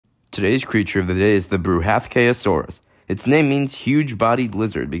Today's creature of the day is the Bruhathkayosaurus. Its name means huge-bodied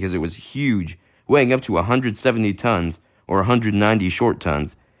lizard because it was huge, weighing up to 170 tons or 190 short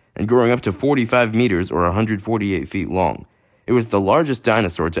tons, and growing up to 45 meters or 148 feet long. It was the largest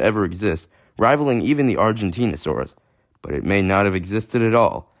dinosaur to ever exist, rivaling even the Argentinosaurus. But it may not have existed at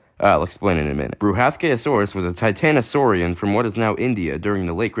all. I'll explain in a minute. Bruhathkayosaurus was a titanosaurian from what is now India during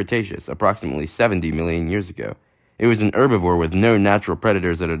the late Cretaceous, approximately 70 million years ago. It was an herbivore with no natural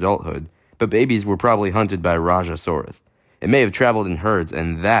predators at adulthood, but babies were probably hunted by Rajasaurus. It may have traveled in herds,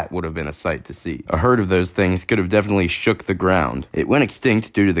 and that would have been a sight to see. A herd of those things could have definitely shook the ground. It went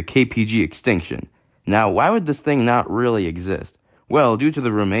extinct due to the KPG extinction. Now, why would this thing not really exist? Well, due to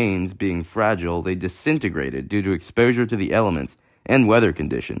the remains being fragile, they disintegrated due to exposure to the elements and weather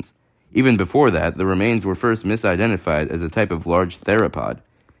conditions. Even before that, the remains were first misidentified as a type of large theropod.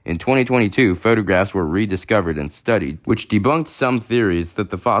 In 2022, photographs were rediscovered and studied, which debunked some theories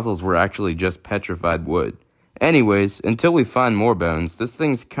that the fossils were actually just petrified wood. Anyways, until we find more bones, this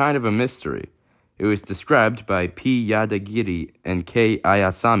thing's kind of a mystery. It was described by P. Yadagiri and K.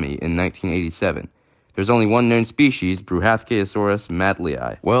 Ayasami in 1987. There's only one known species, Bruhathkayosaurus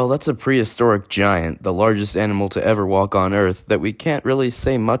matlii. Well, that's a prehistoric giant, the largest animal to ever walk on Earth, that we can't really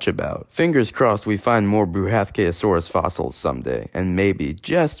say much about. Fingers crossed we find more Bruhathkayosaurus fossils someday, and maybe,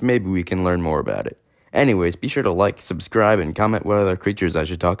 just maybe we can learn more about it. Anyways, be sure to like, subscribe, and comment what other creatures I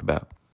should talk about.